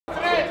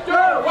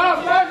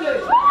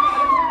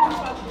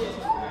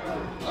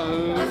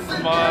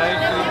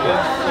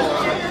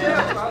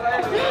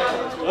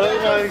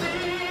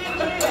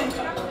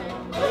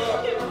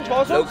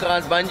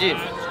Bloukrans Bungee.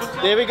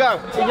 There we go.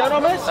 En jou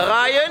naam is?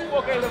 Ryan.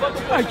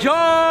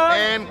 John.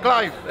 En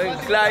Clive.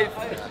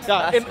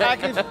 Ja, en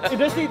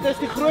dis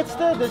die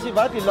grootste, dis die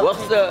wat? Die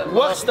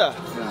hoogste.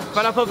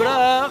 Vanaf 'n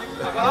brug.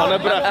 Van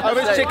 'n brug.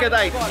 Always check it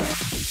out.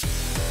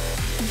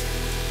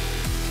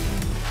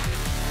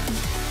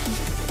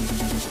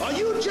 Are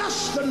you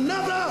just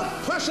another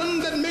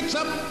person that makes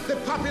up the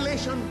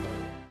population?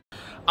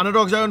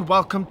 UnderdogZone,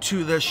 welcome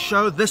to the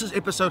show. This is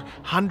episode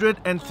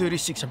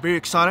 136. I'm very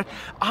excited.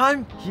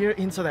 I'm here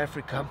in South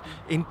Africa,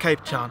 in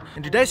Cape Town,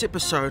 and today's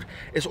episode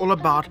is all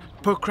about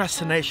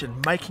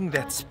procrastination, making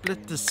that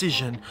split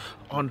decision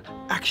on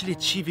actually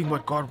achieving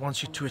what God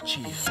wants you to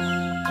achieve.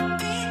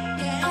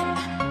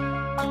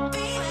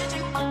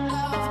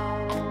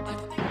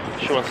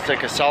 She wants to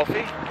take a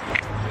selfie.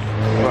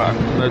 Right,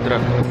 no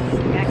druk.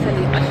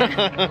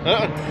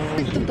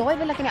 Tot daai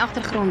wil ek in die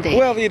agtergrond hê.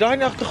 Wel, jy daai in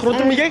die agtergrond,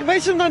 maar jy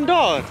wys hom dan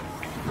daar.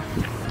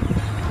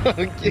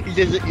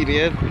 Jy's 'n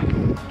idiot.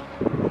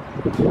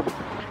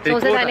 So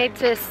ons het nou net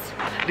soos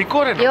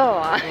Recorden.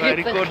 ja,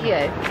 recorden.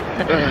 vergeet.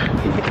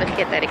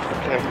 Vergeet dit.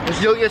 Dis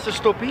jou eerste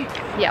stoppie?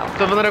 Ja.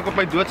 Tot wanneer ek op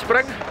my dood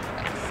spring?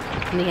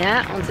 Nee,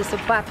 ons is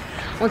op pad.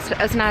 Ons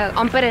is nou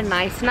amper in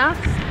Nysna.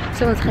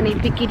 So ons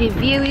geniet bietjie die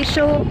view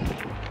hierso.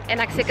 En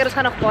ek seker ons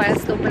gaan nog baie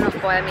stop en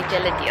nog baie met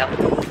julle deel.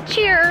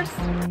 Cheers!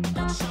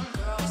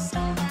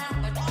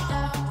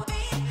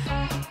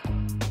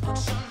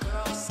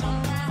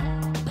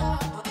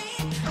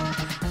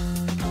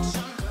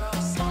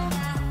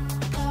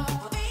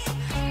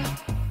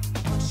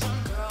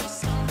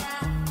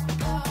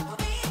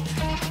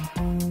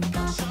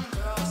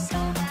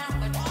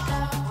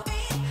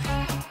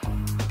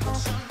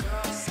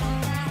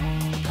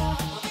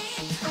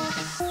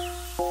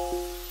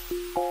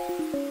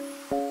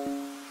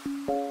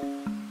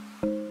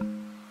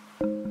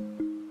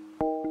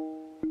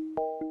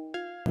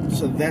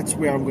 So that's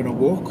where I'm going to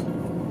walk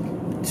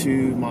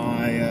to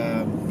my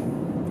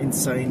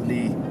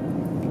insanely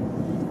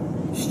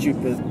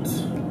stupid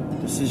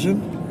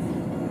decision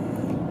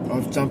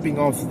of jumping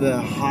off the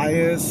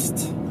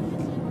highest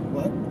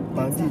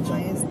bungee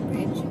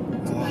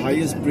jump,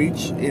 highest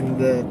bridge in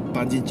the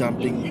bungee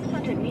jumping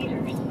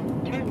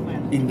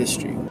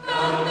industry.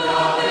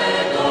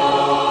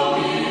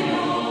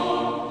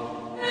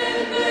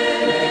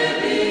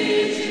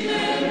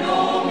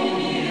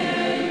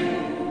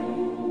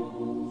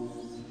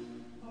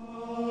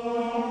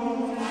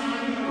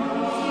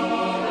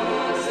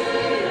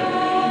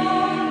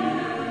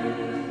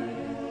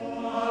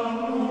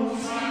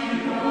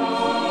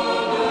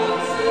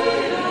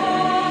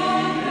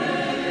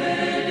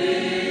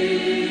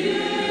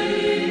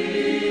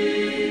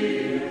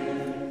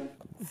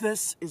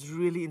 This is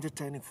really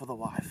entertaining for the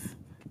wife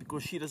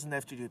because she doesn't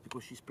have to do it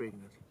because she's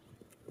pregnant.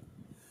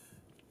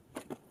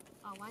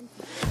 I want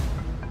to.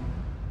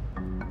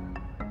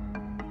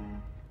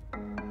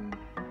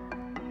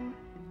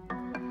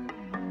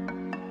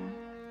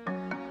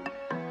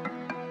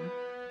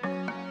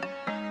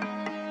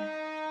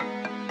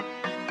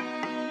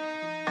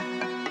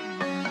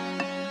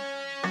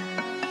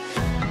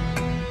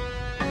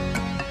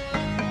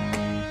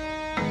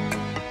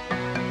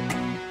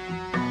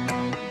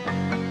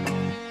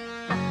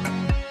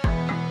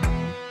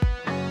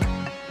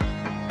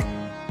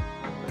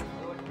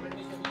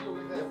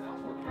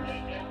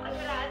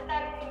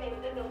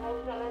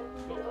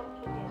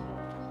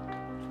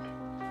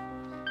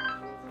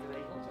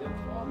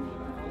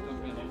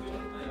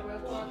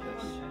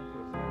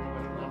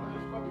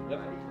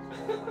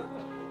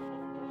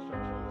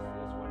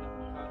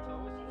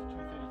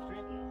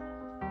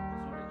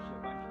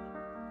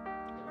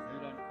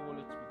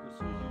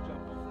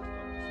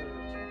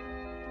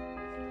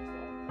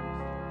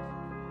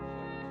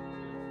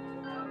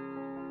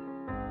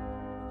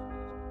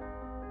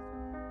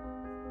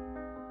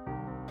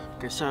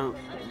 Okay, so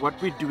what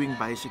we're doing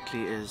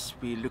basically is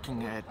we're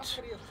looking at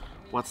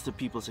what's the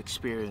people's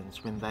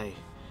experience when they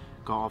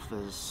go off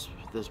this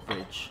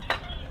bridge.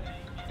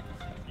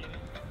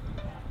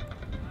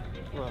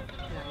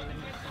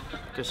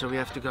 Okay, so we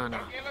have to go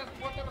now.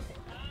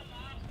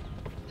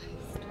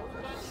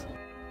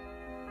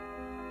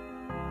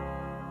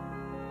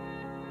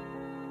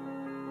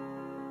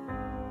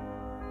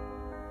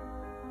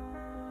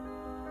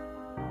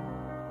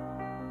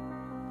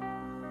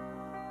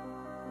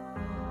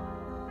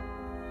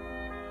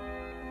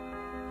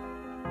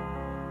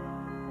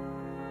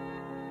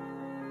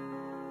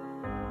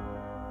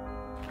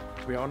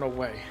 We're on our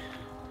way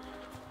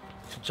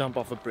to jump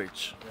off a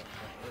bridge.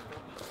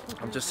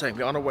 I'm just saying,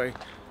 we're on our way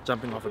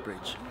jumping off a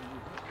bridge.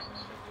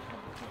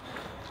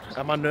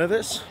 Am I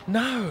nervous?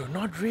 No,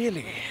 not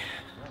really.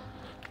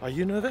 Are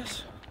you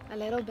nervous? A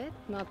little bit,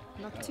 not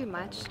too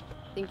much.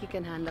 Think you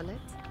can handle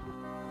it?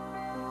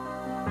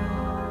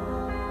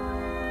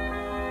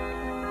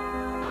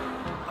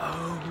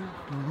 Oh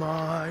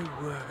my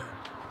word.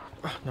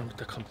 Oh, no,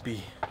 that can't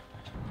be.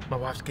 My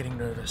wife's getting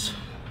nervous.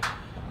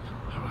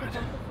 Alright.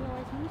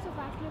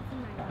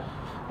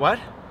 What?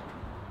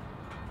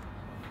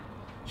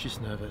 She's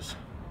nervous.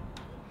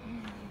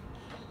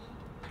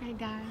 Okay,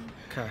 guys.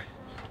 Okay.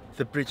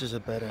 the bridge is a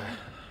bit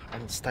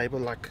unstable,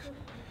 like.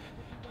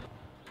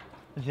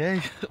 Yeah,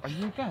 are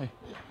you okay?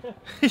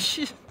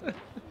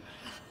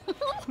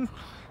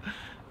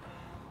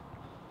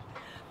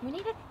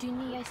 Moenie dit doen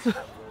nie, jy's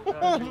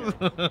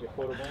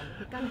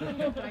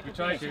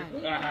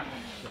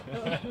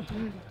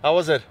How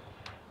was it?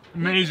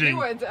 Amazing.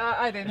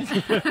 I didn't. Is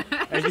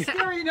it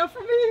scary enough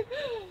for me?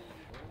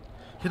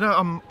 You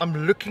know,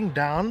 I'm looking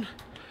down.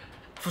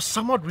 For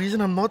some odd reason,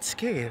 I'm not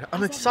scared.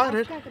 I'm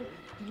excited.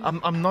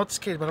 I'm not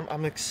scared, but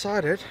I'm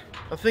excited.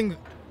 I think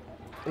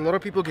a lot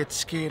of people get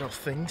scared of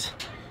things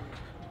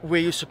where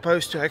you're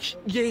supposed to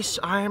actually. Yes,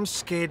 I am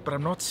scared, but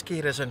I'm not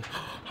scared as in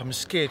I'm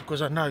scared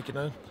because I know, you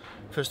know.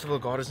 First of all,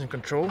 God is in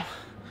control.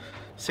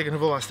 Second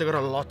of all, I still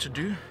got a lot to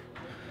do.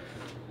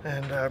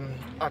 And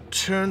I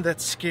turned that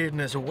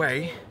scaredness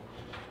away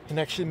and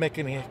actually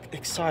making me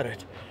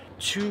excited.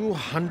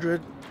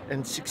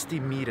 260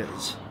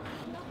 meters.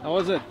 How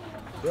was it?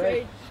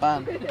 Great.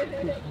 Fun.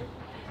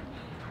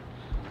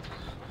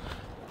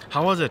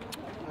 How was it?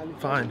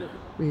 Fine.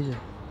 Easy.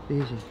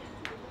 Easy.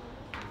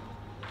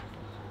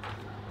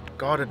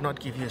 God did not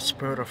give you a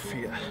spirit of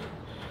fear,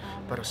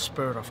 but a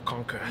spirit of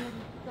conquer.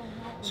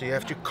 So you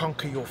have to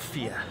conquer your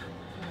fear.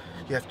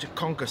 You have to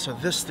conquer. So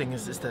this thing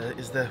is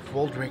the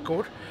world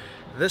record.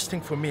 This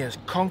thing for me is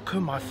conquer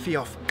my fear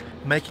of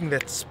making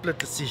that split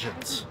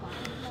decisions.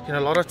 You know,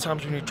 a lot of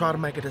times when you try to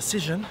make a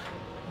decision,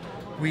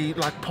 we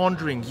like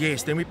pondering,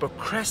 yes, then we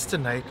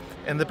procrastinate,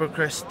 and the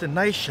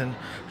procrastination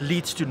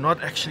leads to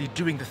not actually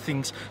doing the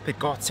things that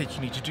God said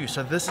you need to do.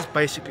 So this is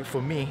basically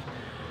for me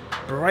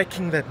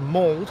breaking that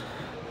mold,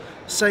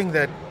 saying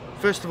that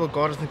first of all,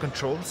 God is in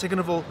control. Second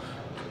of all,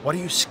 what are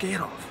you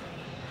scared of?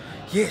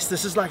 Yes,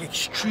 this is like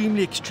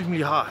extremely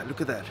high.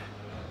 Look at that.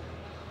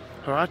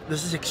 Alright,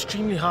 this is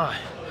extremely high.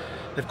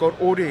 They've got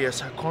audio here,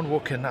 so I can't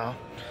walk here now.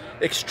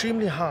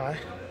 Extremely high.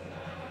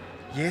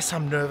 Yes,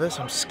 I'm nervous,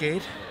 I'm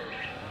scared.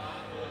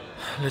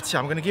 Let's see,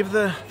 I'm going to give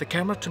the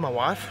camera to my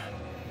wife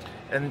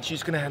and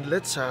she's going to handle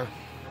it, so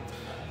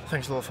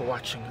thanks a lot for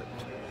watching.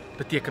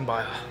 Beteken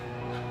baie.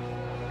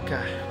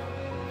 Okay.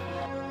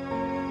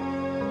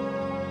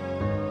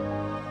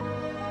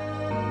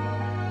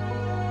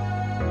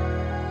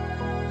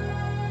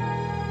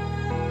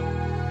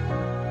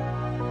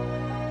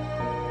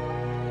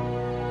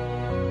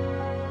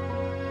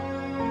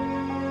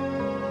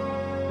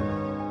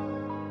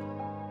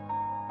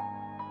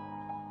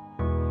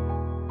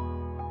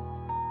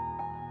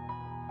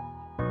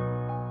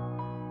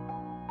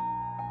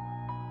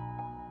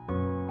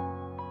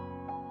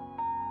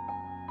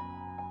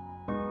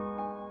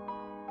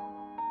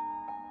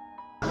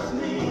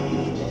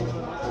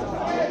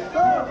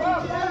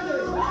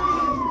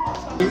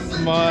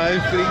 My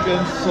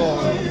freaking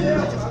song.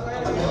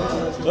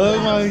 Oh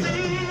my.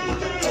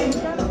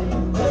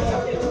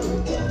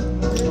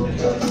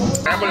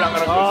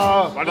 Belangrijk.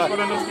 Wat is voor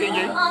een nog skin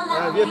jy?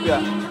 Weet jy?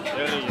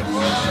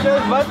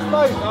 Wat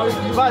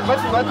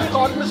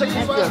gaan met sy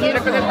gister?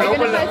 Ek het blou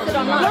bulle.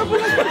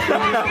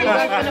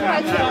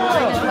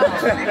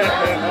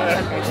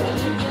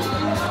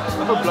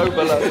 Blou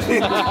bulle.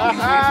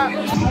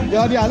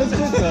 Ja, die alles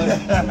goed.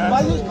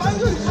 Maar jy kan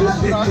so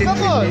praat,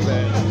 kom aan.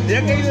 Hy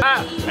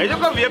het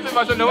ook al weer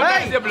maar so nou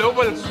as die blou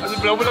bulle, as die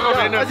blou bulle gaan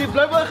wen. As die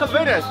blou bulle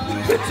gewen het.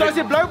 So as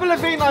die blou bulle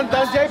wen dan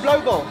jy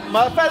blou bul.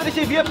 Maar verder is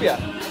jy WP.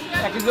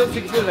 Ek is ook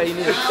fikse lyn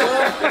nie. Ek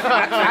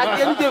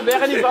kan nie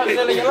weg aan die bak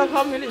hulle hele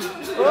familie.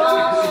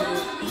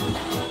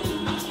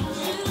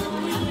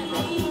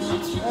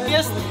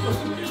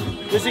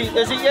 Dis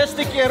die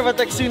eerste keer wat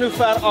ek sien hoe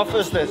ver af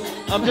is dit.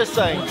 I'm just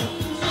saying.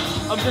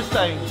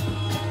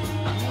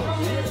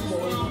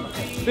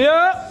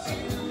 Ja.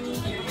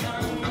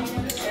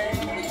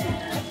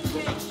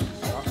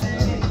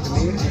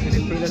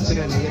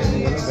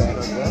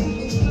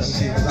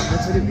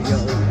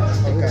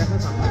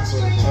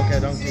 Oké,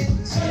 dankie.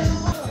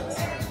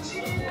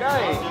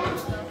 Kijk,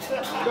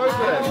 go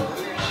for it.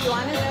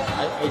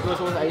 Ik was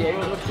gewoon, hij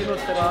was misschien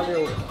op de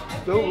radio.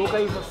 Hoe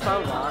kan je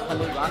verstaan waar? Gaan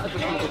we water te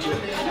doen?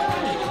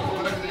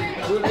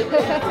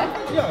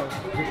 Ja.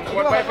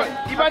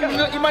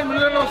 Iemand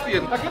moet er nog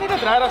steen. Ik kan niet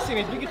dat raar zien,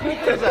 ik weet niet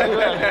zijn.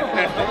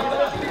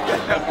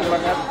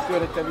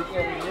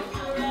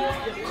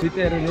 Zit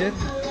er Renier?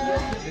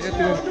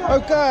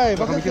 Oké,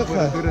 wacht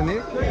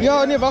even.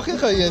 Ja, nee, wacht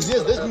even. Yes,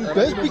 dit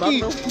is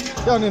bietjie.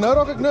 Ja, nee, nou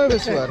raak ek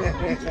nervous hoor.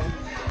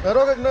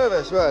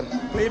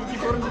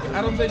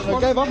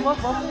 Oké, wacht.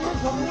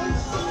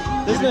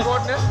 Dis net.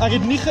 Ek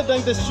het nie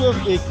gedink dit is so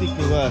hektiek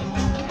nie, hoor.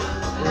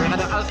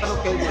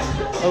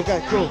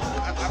 Oké, cool.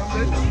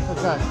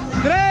 Oké.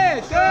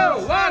 3,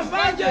 2, 1,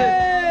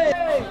 Bungee!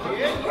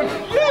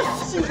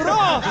 Yes,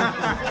 bro!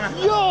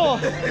 Yo!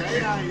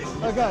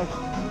 Oké. 3,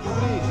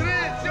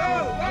 2, 1,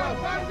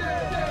 Bungee!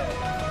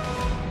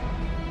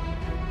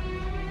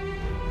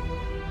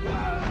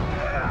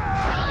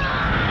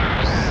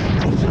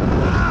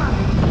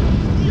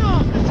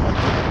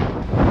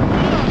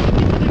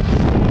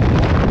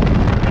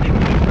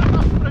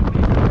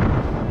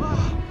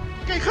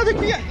 Ik ga dit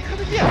weer.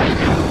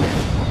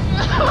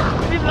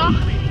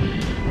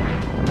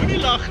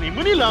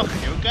 Moenie lag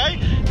nie, okay?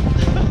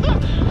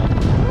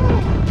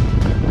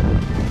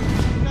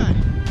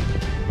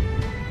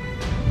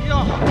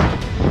 Ja.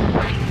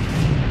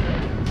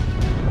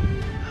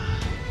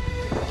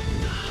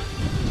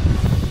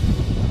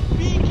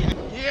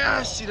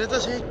 Yes, dit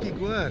is hectiek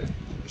hoor.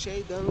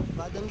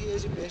 Wat dink jy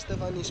is die beste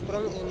van die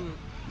spring en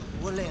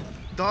wolle?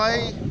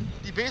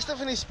 Die beste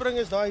van die spring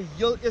is daai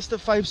heel eerste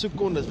 5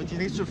 sekondes wat jy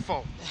net so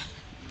val.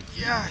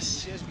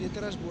 Yes! Dis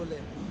beter as wolle.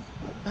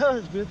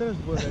 Dis beter as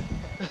bolle.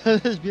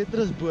 Dis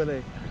beter as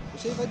bolle.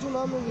 Sê wat jou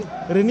naam is?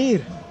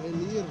 Renier.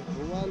 Renier,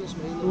 Rowan is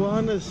my naam.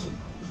 Johannes.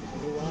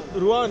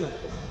 Rowan.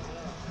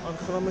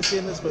 Aangenaam met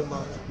kennis by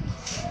maat.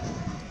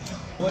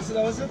 Was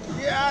dit?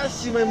 Yes,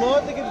 my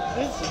maat, ek het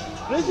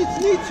dis iets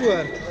niets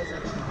hoor.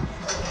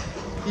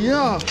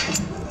 Ja.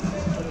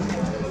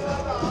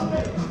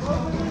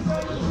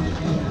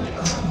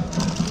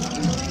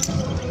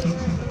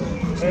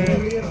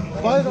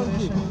 Baie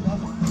dankie.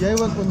 Jy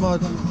ook my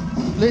maat.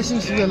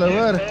 Blessings vir julle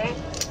hoor.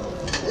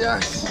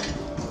 Yes.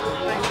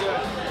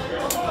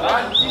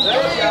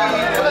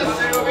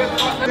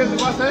 Dat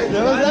was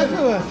lekker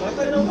hoor.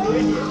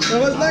 Dat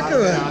was lekker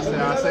hoor.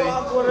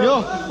 Ja.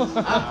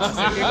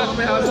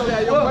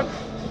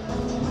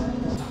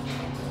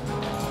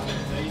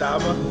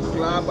 Dame,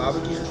 klaar,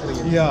 barbecue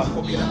gekregen. Ja.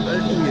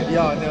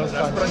 Ja, nee, was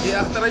Dan sprang je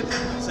achteruit.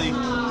 Zei,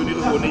 doe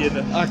niet gewoon niet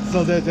in. Ek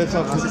sal dit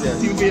sal goed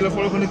Zien we jullie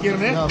volgende keer,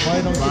 hè? Ja,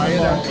 baie dankie. Baie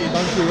dankie.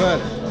 Dankie hoor.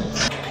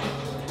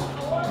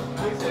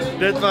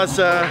 Dit was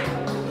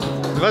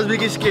 'n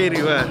bietjie scary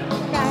hoor.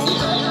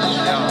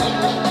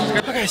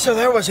 Okay, so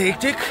that was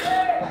hectic.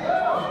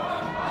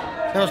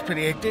 That was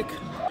pretty hectic.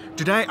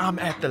 Today I'm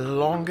at the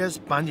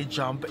longest bungee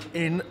jump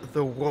in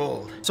the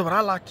world. So what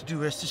I like to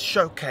do is to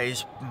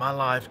showcase my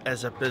life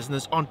as a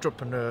business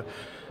entrepreneur,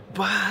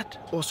 but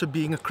also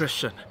being a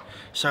Christian.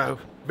 So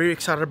very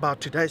excited about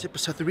today's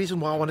episode. The reason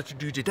why I wanted to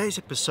do today's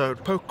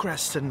episode,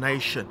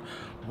 procrastination.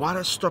 What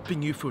is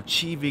stopping you from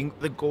achieving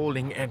the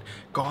calling and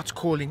God's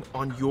calling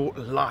on your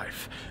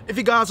life? If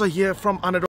you guys are here from Underdog